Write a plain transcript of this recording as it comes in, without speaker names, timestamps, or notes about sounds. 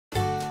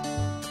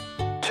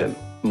Tim,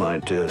 my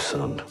dear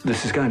son,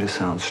 this is going to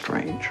sound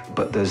strange,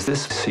 but there's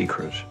this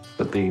secret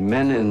that the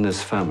men in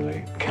this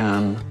family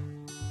can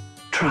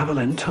travel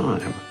in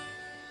time.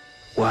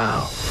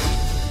 Wow.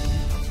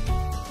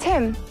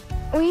 Tim,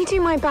 will you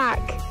do my back?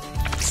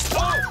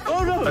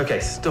 Oh, no! Okay,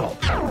 stop.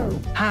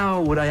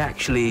 How would I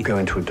actually Go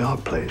into a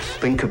dark place.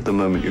 Think of the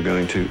moment you're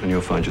going to, and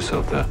you'll find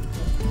yourself there.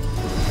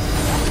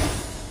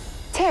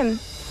 Tim,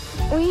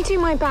 will you do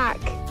my back?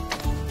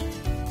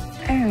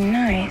 Oh,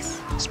 nice.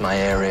 It's my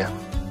area.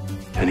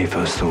 Any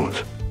first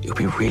thoughts? It would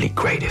be really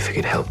great if you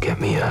could help get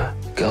me a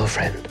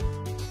girlfriend.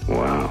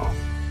 Wow.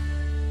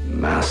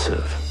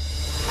 Massive.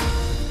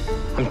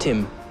 I'm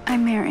Tim.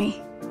 I'm Mary.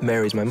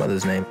 Mary's my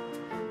mother's name.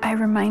 I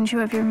remind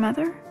you of your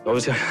mother?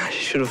 Obviously, I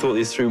should have thought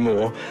this through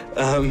more.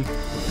 I'm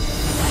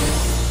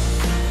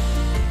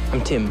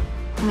Tim.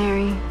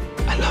 Mary.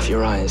 I love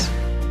your eyes.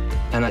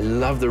 And I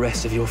love the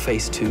rest of your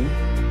face, too.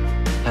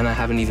 And I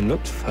haven't even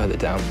looked further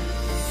down.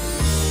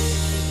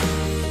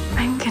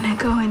 I'm gonna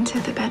go into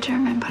the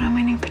bedroom and put on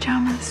my new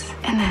pajamas.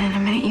 And then in a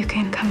minute you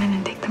can come in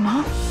and take them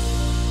off.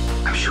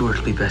 I'm sure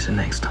it'll be better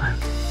next time.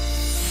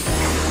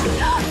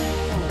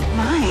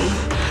 My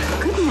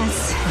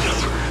goodness.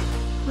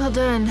 Well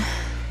done.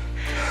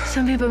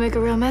 Some people make a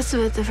real mess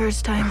of it the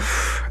first time.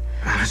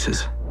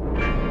 Amateurs.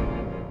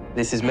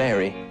 This is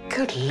Mary.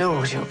 Good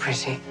Lord, you're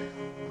pretty.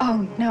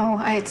 Oh, no,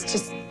 it's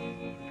just...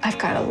 I've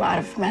got a lot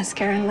of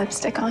mascara and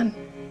lipstick on.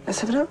 Let's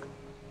have a look.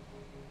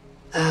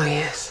 Oh,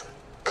 yes.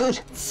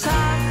 Good.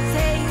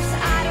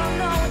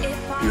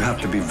 You have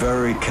to be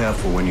very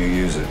careful when you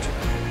use it.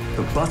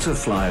 The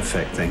butterfly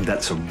effect thing,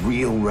 that's a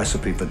real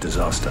recipe for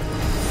disaster.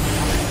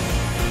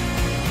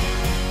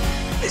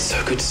 It's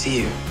so good to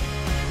see you.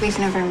 We've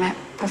never met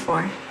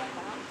before.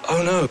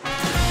 Oh, no.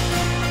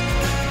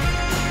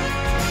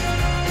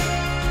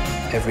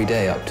 Every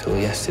day up till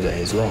yesterday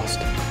is lost.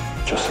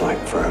 Just like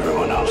for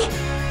everyone else.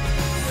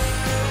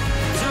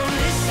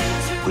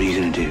 What are you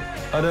going to do?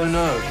 I don't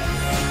know.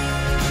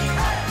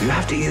 You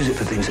have to use it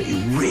for things that you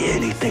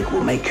really think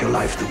will make your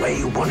life the way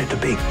you want it to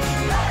be.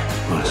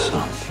 My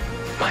son.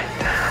 My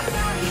dad.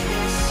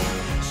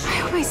 I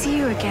hope I see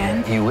you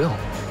again. You will.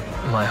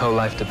 My whole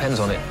life depends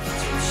on it.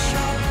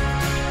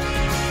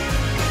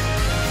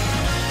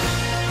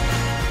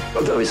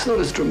 Although it's not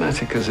as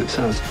dramatic as it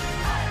sounds.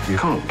 You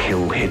can't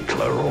kill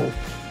Hitler or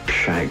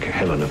shag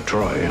Helen of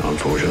Troy,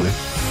 unfortunately.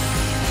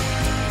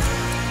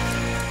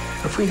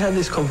 Have we had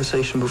this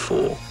conversation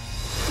before?